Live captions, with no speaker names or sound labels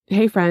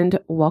Hey friend,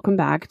 welcome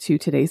back to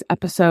today's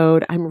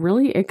episode. I'm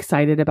really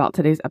excited about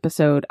today's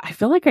episode. I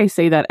feel like I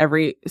say that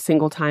every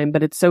single time,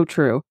 but it's so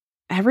true.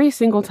 Every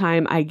single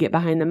time I get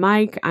behind the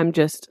mic, I'm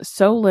just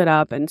so lit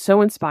up and so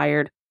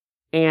inspired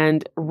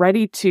and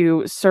ready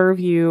to serve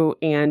you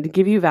and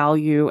give you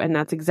value. And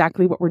that's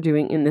exactly what we're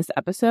doing in this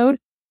episode.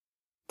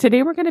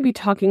 Today, we're going to be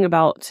talking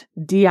about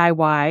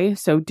DIY,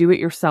 so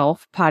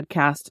do-it-yourself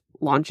podcast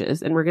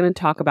launches. And we're going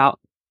to talk about,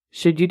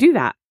 should you do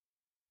that?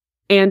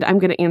 And I'm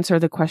going to answer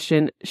the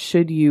question,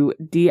 should you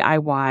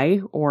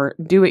DIY or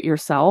do it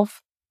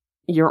yourself,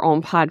 your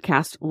own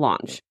podcast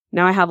launch?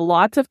 Now, I have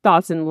lots of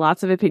thoughts and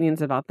lots of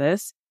opinions about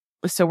this,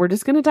 so we're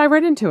just going to dive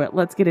right into it.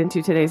 Let's get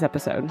into today's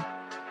episode.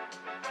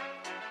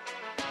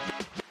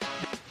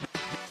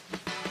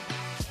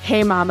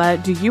 Hey mama,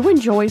 do you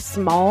enjoy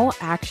small,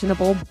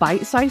 actionable,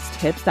 bite-sized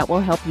tips that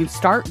will help you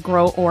start,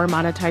 grow, or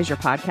monetize your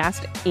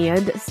podcast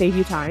and save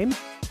you time?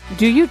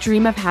 Do you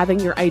dream of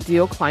having your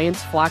ideal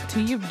clients flock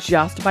to you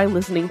just by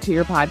listening to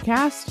your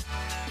podcast?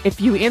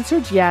 If you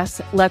answered yes,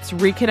 let's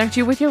reconnect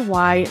you with your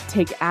why,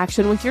 take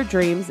action with your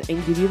dreams,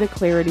 and give you the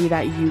clarity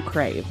that you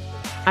crave.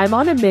 I'm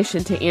on a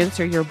mission to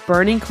answer your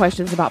burning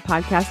questions about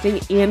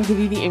podcasting and give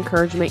you the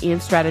encouragement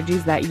and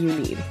strategies that you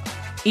need.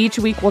 Each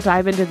week, we'll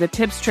dive into the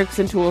tips, tricks,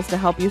 and tools to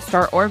help you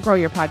start or grow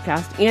your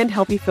podcast and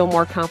help you feel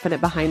more confident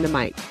behind the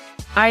mic.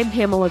 I'm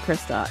Pamela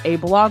Krista, a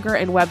blogger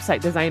and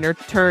website designer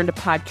turned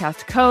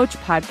podcast coach,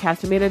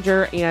 podcast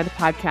manager, and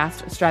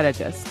podcast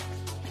strategist.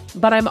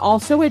 But I'm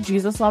also a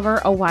Jesus lover,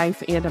 a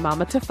wife, and a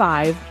mama to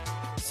 5.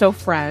 So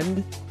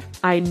friend,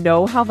 I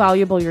know how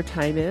valuable your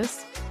time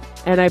is,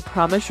 and I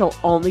promise you'll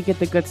only get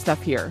the good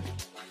stuff here.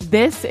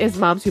 This is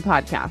Moms Who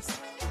Podcast.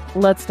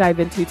 Let's dive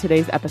into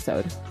today's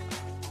episode.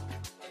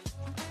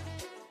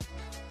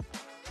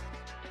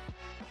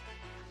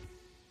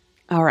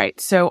 All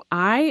right, so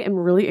I am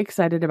really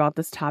excited about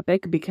this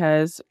topic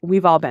because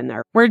we've all been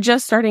there. We're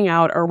just starting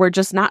out, or we're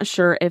just not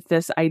sure if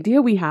this idea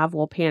we have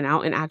will pan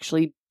out and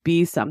actually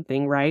be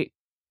something, right?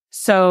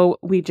 So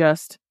we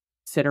just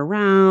sit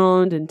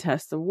around and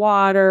test the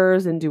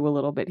waters and do a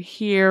little bit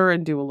here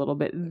and do a little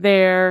bit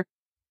there,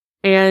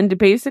 and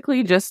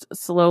basically just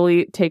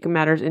slowly take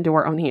matters into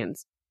our own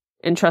hands.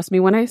 And trust me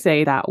when I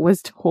say that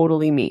was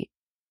totally me.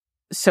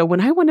 So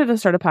when I wanted to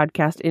start a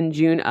podcast in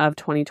June of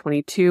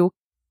 2022,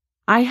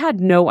 I had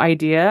no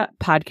idea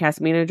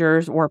podcast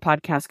managers or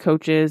podcast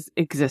coaches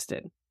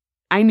existed.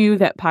 I knew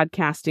that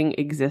podcasting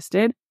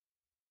existed.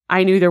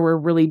 I knew there were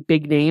really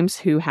big names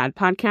who had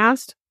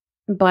podcasts,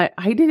 but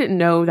I didn't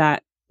know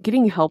that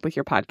getting help with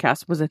your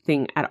podcast was a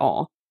thing at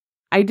all.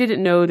 I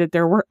didn't know that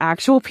there were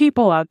actual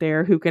people out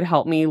there who could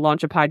help me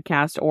launch a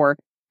podcast or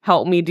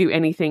help me do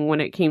anything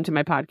when it came to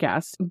my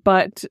podcast.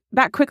 But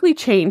that quickly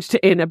changed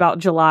in about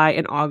July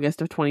and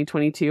August of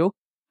 2022.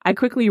 I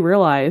quickly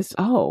realized,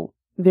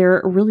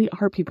 there really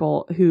are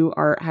people who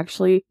are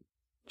actually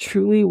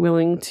truly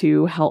willing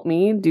to help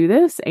me do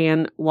this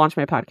and launch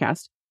my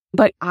podcast.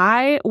 But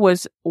I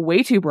was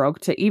way too broke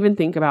to even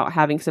think about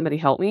having somebody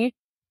help me.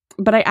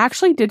 But I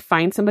actually did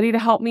find somebody to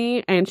help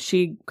me, and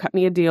she cut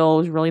me a deal. It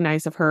was really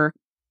nice of her,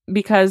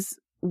 because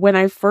when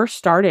I first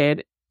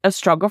started, a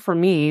struggle for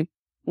me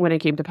when it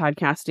came to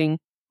podcasting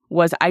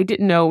was I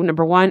didn't know,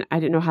 number one, I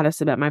didn't know how to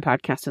submit my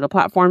podcast to the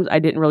platforms. I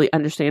didn't really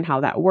understand how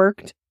that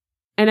worked.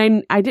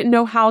 And I didn't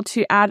know how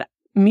to add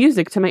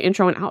music to my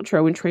intro and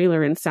outro and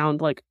trailer and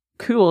sound like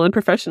cool and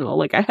professional.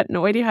 Like I had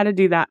no idea how to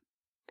do that.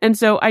 And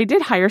so I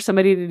did hire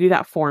somebody to do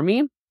that for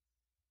me.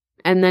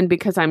 And then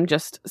because I'm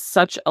just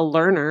such a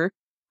learner,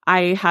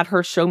 I had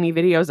her show me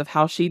videos of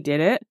how she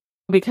did it,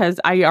 because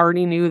I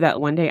already knew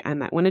that one day I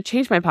might want to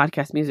change my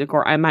podcast music,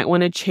 or I might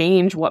want to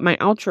change what my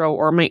outro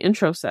or my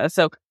intro says.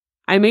 So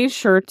I made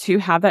sure to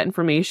have that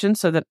information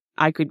so that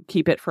I could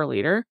keep it for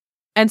later.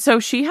 And so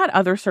she had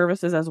other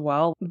services as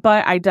well,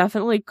 but I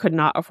definitely could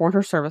not afford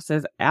her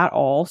services at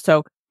all.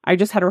 So I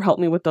just had her help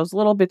me with those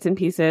little bits and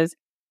pieces.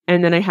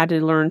 And then I had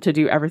to learn to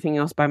do everything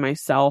else by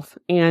myself.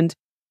 And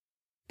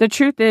the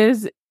truth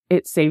is,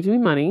 it saved me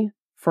money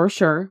for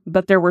sure.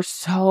 But there were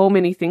so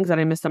many things that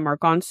I missed the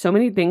mark on, so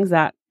many things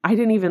that I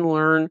didn't even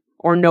learn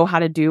or know how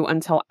to do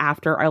until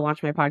after I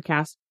launched my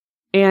podcast.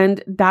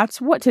 And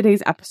that's what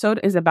today's episode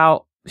is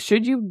about.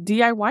 Should you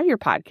DIY your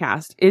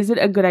podcast? Is it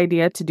a good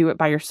idea to do it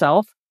by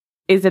yourself?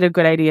 Is it a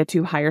good idea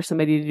to hire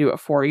somebody to do it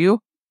for you?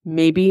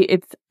 Maybe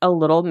it's a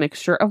little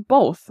mixture of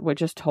both,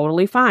 which is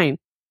totally fine.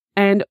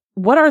 And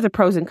what are the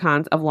pros and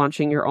cons of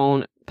launching your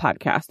own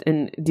podcast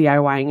and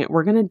DIYing it?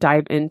 We're going to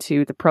dive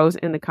into the pros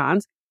and the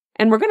cons.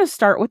 And we're going to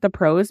start with the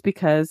pros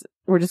because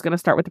we're just going to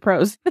start with the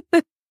pros.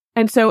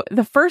 And so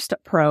the first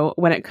pro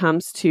when it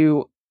comes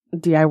to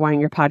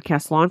DIYing your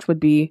podcast launch would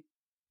be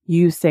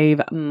you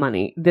save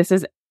money. This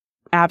is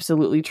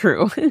absolutely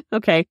true.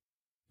 Okay.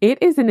 It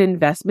is an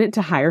investment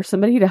to hire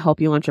somebody to help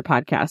you launch your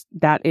podcast.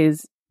 That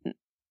is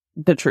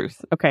the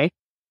truth. Okay.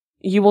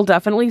 You will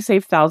definitely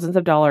save thousands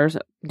of dollars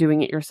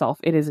doing it yourself.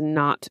 It is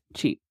not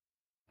cheap.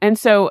 And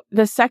so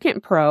the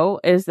second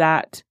pro is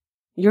that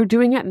you're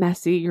doing it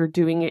messy. You're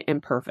doing it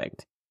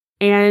imperfect.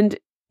 And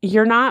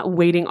you're not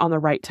waiting on the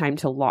right time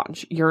to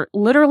launch. You're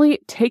literally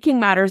taking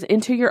matters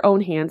into your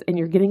own hands and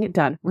you're getting it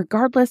done,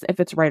 regardless if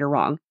it's right or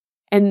wrong.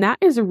 And that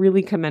is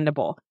really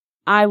commendable.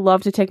 I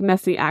love to take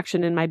messy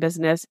action in my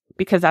business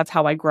because that's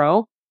how I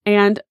grow.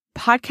 And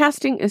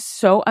podcasting is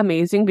so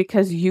amazing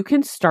because you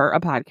can start a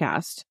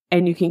podcast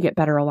and you can get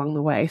better along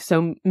the way.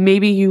 So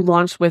maybe you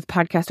launched with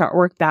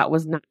podcast.org. That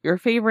was not your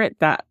favorite.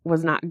 That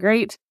was not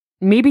great.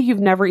 Maybe you've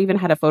never even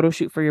had a photo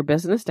shoot for your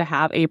business to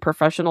have a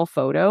professional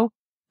photo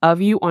of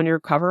you on your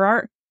cover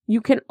art. You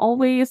can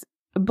always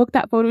book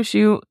that photo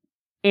shoot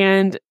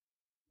and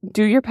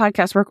do your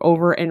podcast work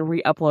over and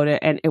re-upload it,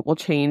 and it will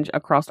change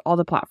across all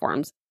the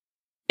platforms.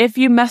 If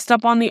you messed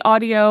up on the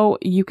audio,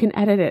 you can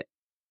edit it.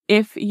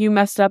 If you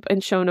messed up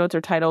in show notes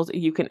or titles,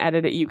 you can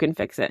edit it, you can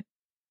fix it.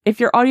 If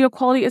your audio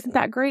quality isn't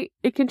that great,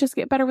 it can just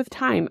get better with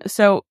time.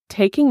 So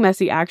taking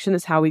messy action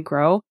is how we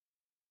grow.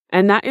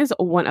 And that is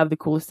one of the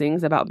coolest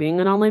things about being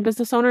an online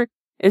business owner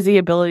is the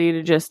ability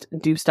to just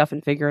do stuff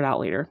and figure it out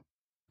later.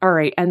 All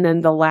right. And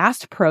then the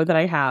last pro that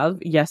I have,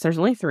 yes, there's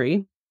only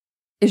 3,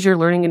 is you're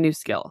learning a new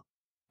skill.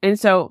 And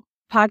so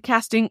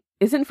podcasting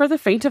isn't for the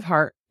faint of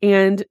heart,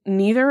 and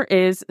neither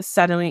is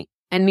setting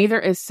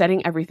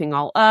everything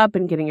all up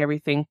and getting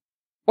everything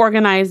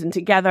organized and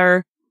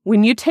together.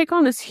 When you take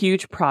on this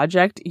huge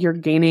project, you're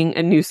gaining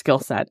a new skill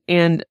set.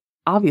 And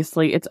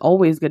obviously, it's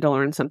always good to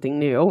learn something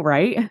new,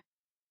 right?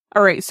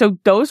 All right. So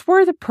those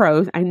were the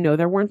pros. I know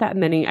there weren't that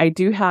many. I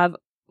do have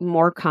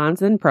more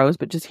cons than pros,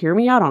 but just hear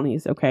me out on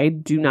these, okay?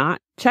 Do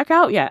not check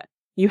out yet.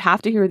 You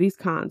have to hear these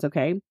cons,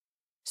 okay?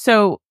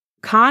 So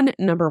con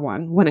number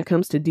 1, when it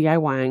comes to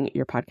DIYing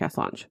your podcast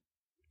launch,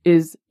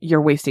 is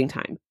you're wasting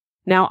time.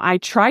 Now, I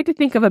tried to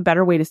think of a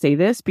better way to say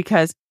this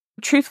because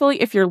truthfully,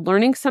 if you're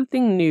learning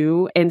something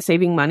new and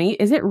saving money,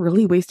 is it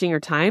really wasting your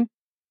time?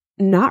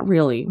 Not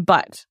really.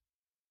 But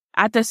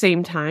at the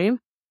same time,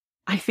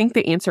 I think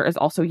the answer is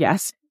also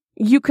yes.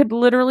 You could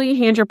literally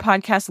hand your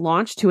podcast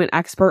launch to an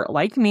expert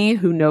like me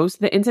who knows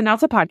the ins and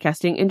outs of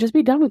podcasting and just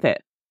be done with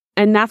it.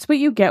 And that's what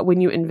you get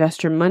when you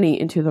invest your money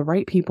into the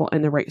right people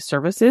and the right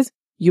services.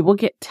 You will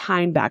get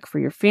time back for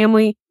your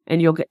family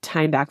and you'll get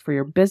time back for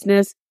your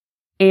business.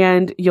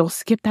 And you'll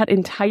skip that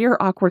entire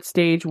awkward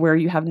stage where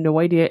you have no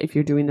idea if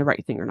you're doing the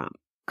right thing or not.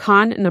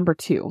 Con number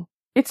 2,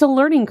 it's a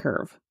learning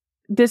curve.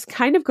 This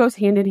kind of goes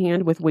hand in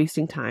hand with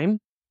wasting time,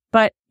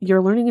 but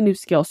you're learning a new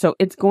skill. So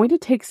it's going to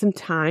take some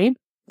time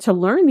to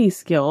learn these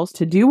skills,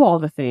 to do all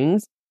the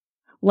things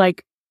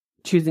like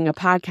choosing a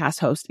podcast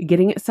host,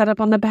 getting it set up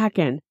on the back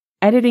end,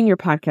 editing your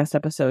podcast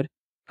episode,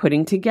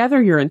 putting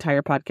together your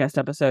entire podcast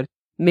episode,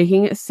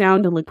 making it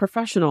sound and look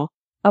professional,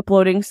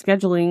 uploading,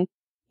 scheduling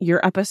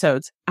your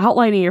episodes,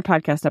 outlining your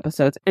podcast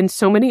episodes, and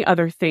so many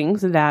other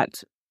things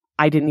that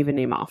I didn't even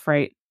name off,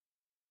 right?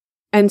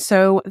 And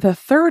so the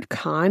third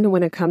con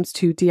when it comes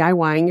to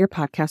DIYing your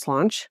podcast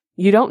launch,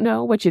 you don't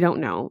know what you don't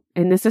know.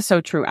 And this is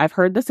so true. I've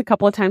heard this a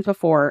couple of times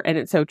before, and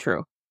it's so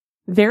true.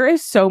 There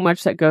is so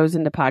much that goes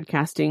into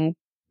podcasting.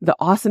 The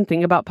awesome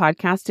thing about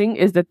podcasting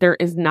is that there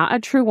is not a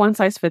true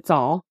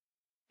one-size-fits-all.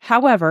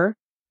 However,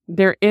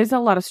 there is a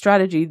lot of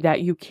strategy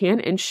that you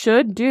can and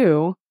should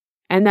do,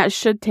 and that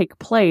should take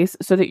place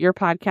so that your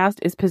podcast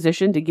is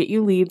positioned to get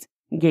you leads,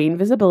 gain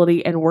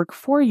visibility, and work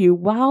for you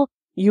while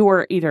you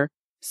are either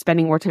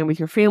spending more time with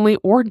your family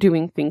or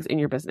doing things in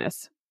your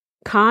business.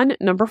 Con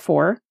number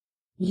 4,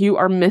 you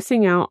are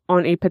missing out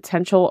on a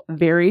potential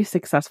very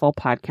successful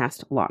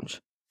podcast launch.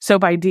 So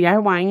by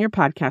DIYing your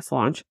podcast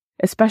launch,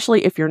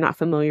 especially if you're not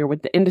familiar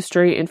with the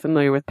industry and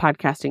familiar with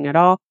podcasting at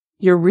all,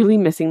 you're really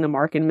missing the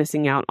mark and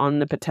missing out on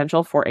the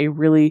potential for a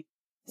really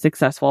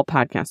successful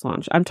podcast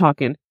launch. I'm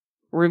talking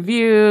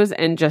reviews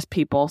and just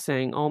people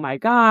saying, oh my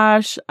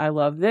gosh, I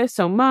love this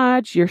so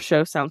much. Your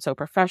show sounds so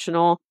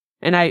professional.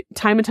 And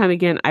time and time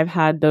again, I've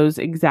had those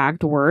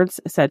exact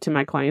words said to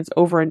my clients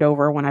over and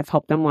over when I've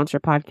helped them launch their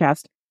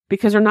podcast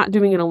because they're not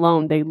doing it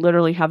alone. They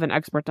literally have an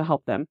expert to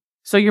help them.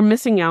 So you're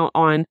missing out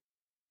on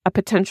a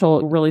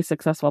potential really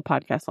successful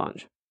podcast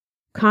launch.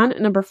 Con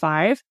number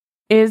 5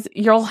 is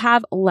you'll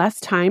have less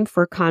time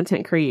for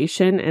content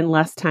creation and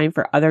less time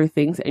for other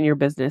things in your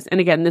business. And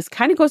again, this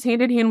kind of goes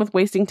hand in hand with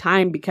wasting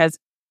time because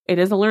it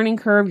is a learning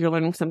curve. You're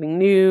learning something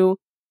new.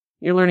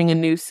 You're learning a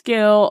new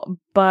skill.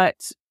 But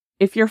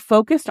if you're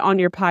focused on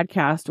your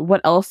podcast,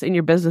 what else in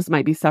your business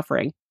might be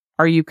suffering?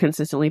 Are you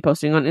consistently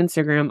posting on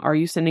Instagram? Are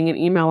you sending an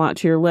email out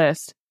to your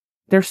list?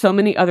 There's so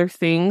many other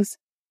things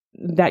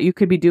that you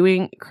could be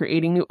doing,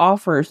 creating new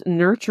offers,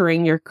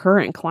 nurturing your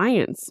current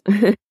clients.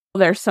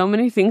 There's so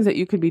many things that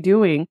you could be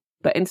doing,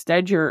 but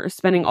instead you're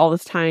spending all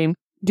this time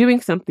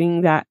doing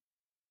something that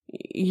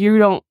you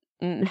don't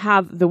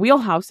have the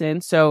wheelhouse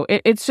in. So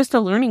it's just a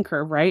learning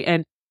curve, right?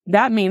 And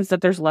that means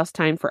that there's less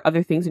time for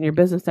other things in your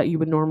business that you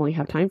would normally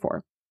have time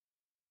for.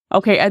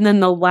 Okay. And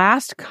then the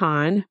last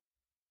con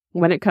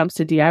when it comes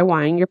to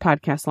DIYing your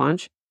podcast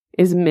launch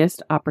is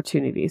missed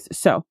opportunities.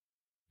 So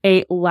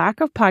a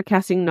lack of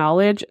podcasting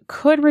knowledge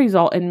could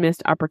result in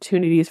missed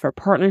opportunities for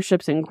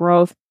partnerships and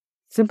growth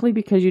simply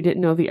because you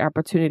didn't know the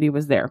opportunity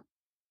was there.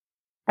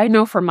 I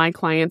know for my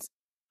clients,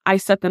 I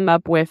set them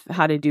up with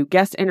how to do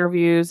guest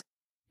interviews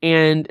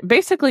and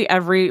basically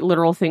every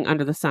literal thing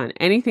under the sun,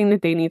 anything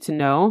that they need to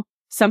know.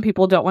 Some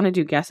people don't want to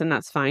do guests, and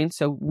that's fine.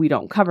 So we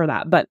don't cover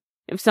that. But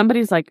if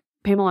somebody's like,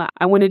 Pamela,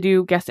 I want to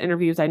do guest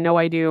interviews. I know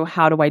I do.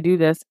 How do I do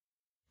this?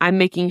 I'm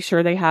making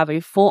sure they have a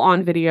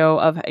full-on video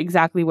of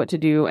exactly what to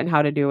do and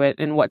how to do it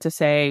and what to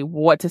say,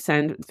 what to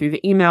send through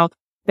the email.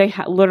 They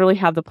literally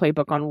have the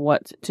playbook on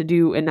what to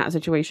do in that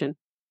situation.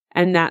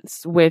 And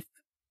that's with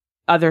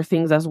other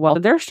things as well.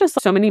 There's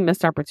just so many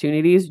missed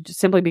opportunities just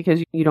simply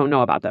because you don't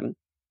know about them.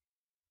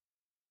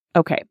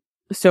 Okay,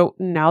 so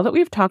now that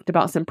we've talked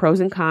about some pros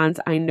and cons,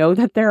 I know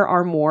that there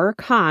are more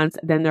cons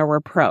than there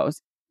were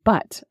pros,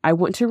 but I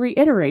want to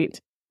reiterate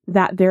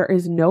that there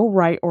is no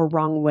right or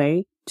wrong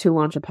way to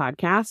launch a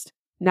podcast.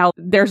 Now,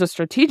 there's a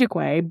strategic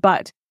way,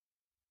 but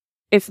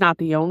it's not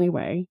the only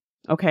way,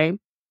 okay?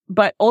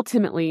 But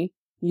ultimately,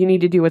 you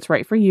need to do what's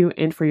right for you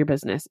and for your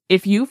business.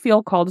 If you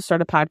feel called to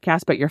start a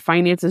podcast, but your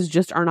finances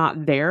just are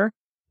not there,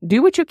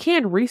 do what you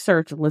can,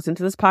 research, listen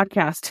to this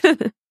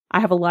podcast. I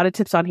have a lot of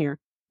tips on here.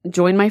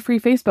 Join my free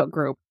Facebook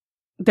group.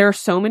 There are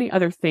so many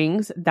other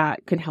things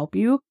that can help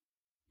you,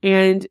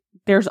 and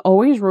there's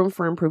always room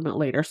for improvement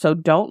later. So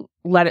don't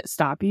let it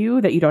stop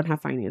you that you don't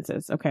have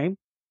finances, okay?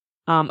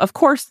 Of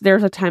course,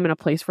 there's a time and a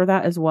place for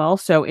that as well.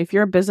 So if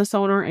you're a business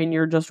owner and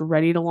you're just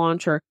ready to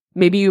launch, or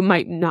maybe you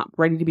might not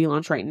ready to be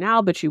launched right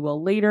now, but you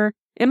will later,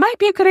 it might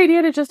be a good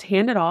idea to just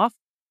hand it off.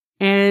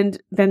 And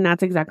then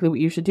that's exactly what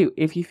you should do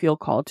if you feel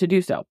called to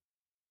do so.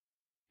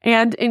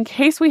 And in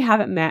case we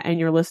haven't met and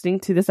you're listening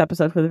to this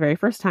episode for the very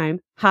first time,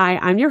 hi,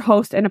 I'm your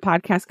host and a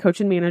podcast coach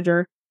and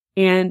manager.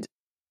 And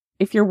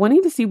if you're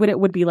wanting to see what it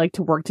would be like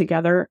to work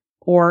together,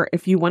 or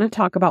if you want to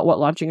talk about what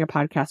launching a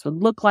podcast would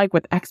look like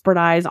with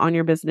expertise on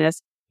your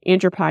business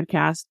and your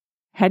podcast,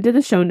 head to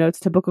the show notes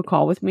to book a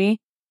call with me.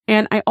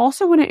 And I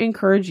also want to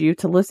encourage you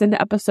to listen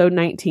to episode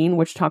 19,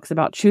 which talks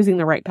about choosing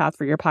the right path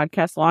for your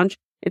podcast launch.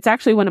 It's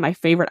actually one of my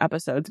favorite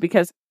episodes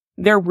because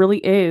there really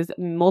is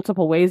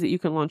multiple ways that you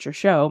can launch your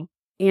show.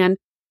 And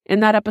in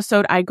that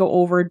episode, I go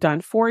over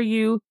done for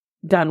you,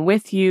 done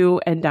with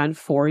you, and done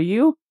for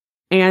you,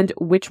 and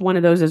which one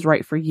of those is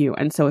right for you.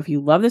 And so if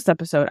you love this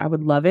episode, I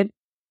would love it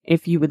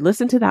if you would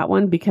listen to that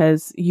one,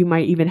 because you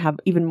might even have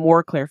even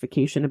more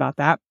clarification about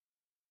that.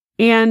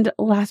 And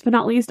last but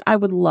not least, I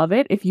would love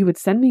it if you would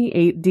send me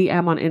a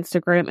DM on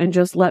Instagram and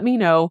just let me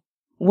know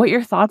what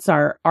your thoughts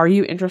are. Are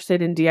you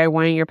interested in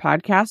DIYing your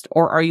podcast,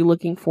 or are you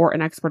looking for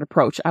an expert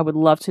approach? I would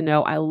love to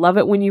know. I love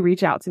it when you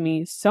reach out to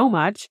me so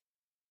much.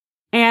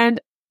 And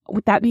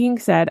with that being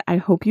said, I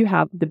hope you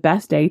have the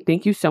best day.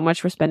 Thank you so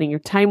much for spending your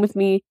time with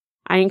me.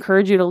 I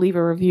encourage you to leave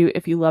a review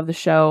if you love the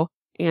show,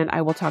 and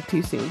I will talk to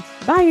you soon.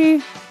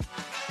 Bye.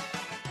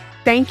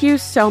 Thank you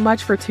so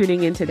much for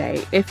tuning in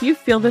today. If you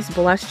feel this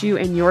blessed you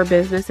in your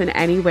business in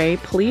any way,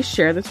 please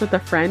share this with a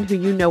friend who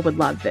you know would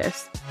love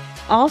this.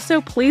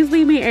 Also, please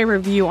leave me a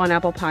review on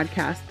Apple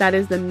Podcasts. That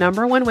is the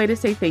number one way to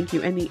say thank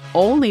you and the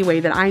only way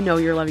that I know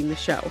you're loving the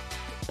show.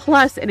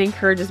 Plus, it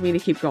encourages me to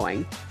keep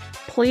going.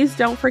 Please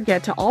don't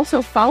forget to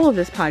also follow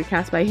this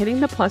podcast by hitting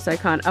the plus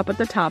icon up at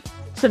the top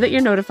so that you're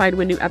notified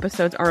when new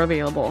episodes are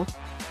available.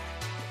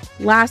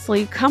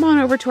 Lastly, come on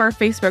over to our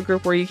Facebook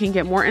group where you can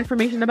get more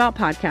information about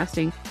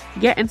podcasting,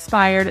 get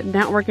inspired,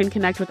 network, and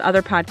connect with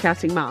other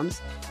podcasting moms.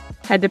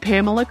 Head to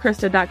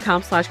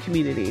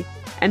PamelaKrista.com/community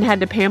and head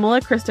to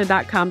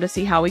PamelaKrista.com to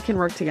see how we can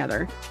work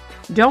together.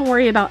 Don't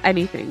worry about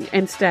anything.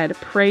 Instead,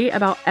 pray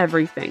about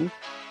everything.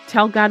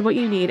 Tell God what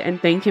you need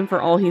and thank Him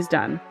for all He's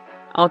done.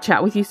 I'll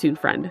chat with you soon,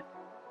 friend.